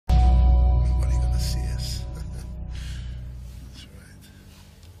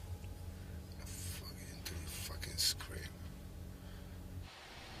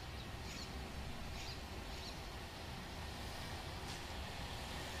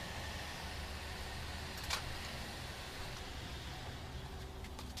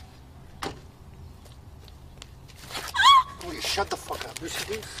Shut the fuck up. You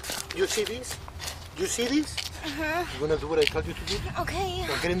see this? You see this? You see this? Uh-huh. You're gonna do what I told you to do? Okay.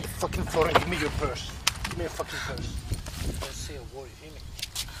 Now get in the fucking floor and give me your purse. Give me a fucking purse. Don't say a word, you hear me?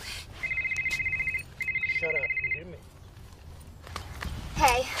 Shut up, you hear me?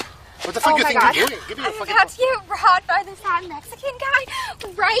 Hey. What the fuck do you think God. you're doing? Give me your fucking I'm about to get robbed by this hot Mexican guy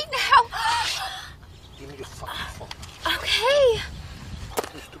right now. Give me your fucking phone. Okay.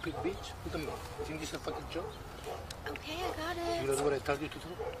 You stupid bitch. Look at me. You think this is a fucking joke? Okay, I got it. You know what I told you to do?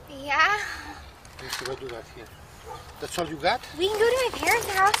 Yeah. Let me see what you got here. That's all you got? We can go to my parents'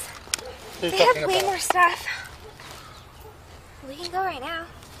 house. What are you They have talking way about? more stuff. We can go right now.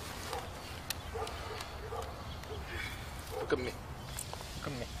 Look at me. Look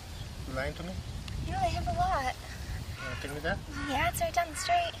at me. You lying to me? You know, they have a lot. You wanna tell me that? Yeah, it's right down the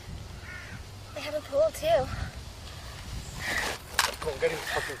street. They have a pool, too. Come on, get in the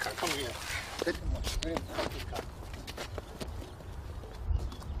fucking car. Come here. Get in the fucking car.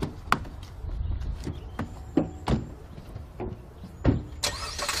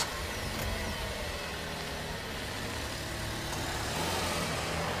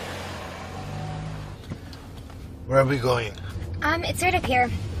 Where are we going? It's right up here.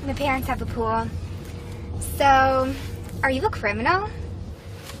 My parents have a pool. So, are you a criminal?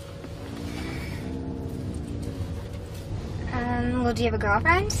 Well, do you have a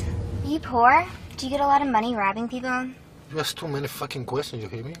girlfriend? Are you poor? Do you get a lot of money robbing people? You ask too many fucking questions, you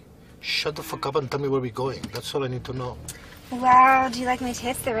hear me? Shut the fuck up and tell me where we're going. That's all I need to know. Well, do you like my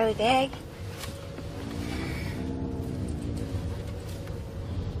tits? They're really big.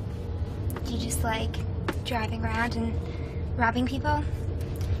 Do you just like driving around and robbing people?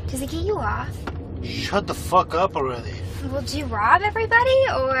 Does it get you off? Shut the fuck up already. Well, do you rob everybody,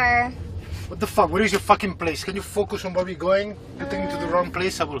 or...? What the fuck? Where is your fucking place? Can you focus on where we're going? You're taking me to the wrong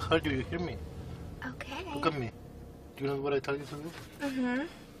place, I will hurt you. You hear me? Okay. Look at me. Do you know what I tell you to do? Mm-hmm.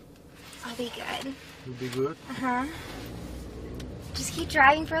 I'll be good. You'll be good? Uh-huh. Just keep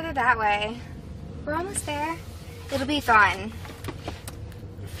driving further that way. We're almost there. It'll be fun.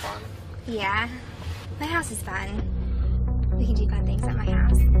 You're fun. Yeah. My house is fun. We can do fun things at my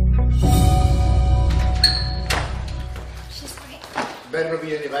house. Just wait. Better not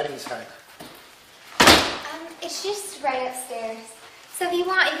be anybody inside. It's just right upstairs. So if you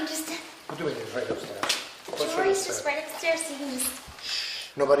want, you can just... What do you mean it's right upstairs? What's Jory's right just upstairs? right upstairs, so you can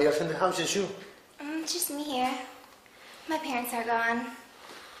just... Nobody else in the house, is you? Just me here. My parents are gone.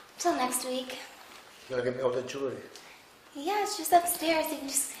 Till next week. You're gonna get me all the jewelry. Yeah, it's just upstairs. You can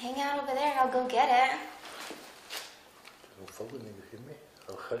just hang out over there and I'll go get it. Don't fuck with me, you hear me?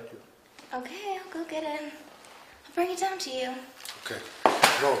 I'll hurt you. Okay, I'll go get it. I'll bring it down to you. Okay.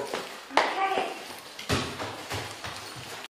 Go. Okay.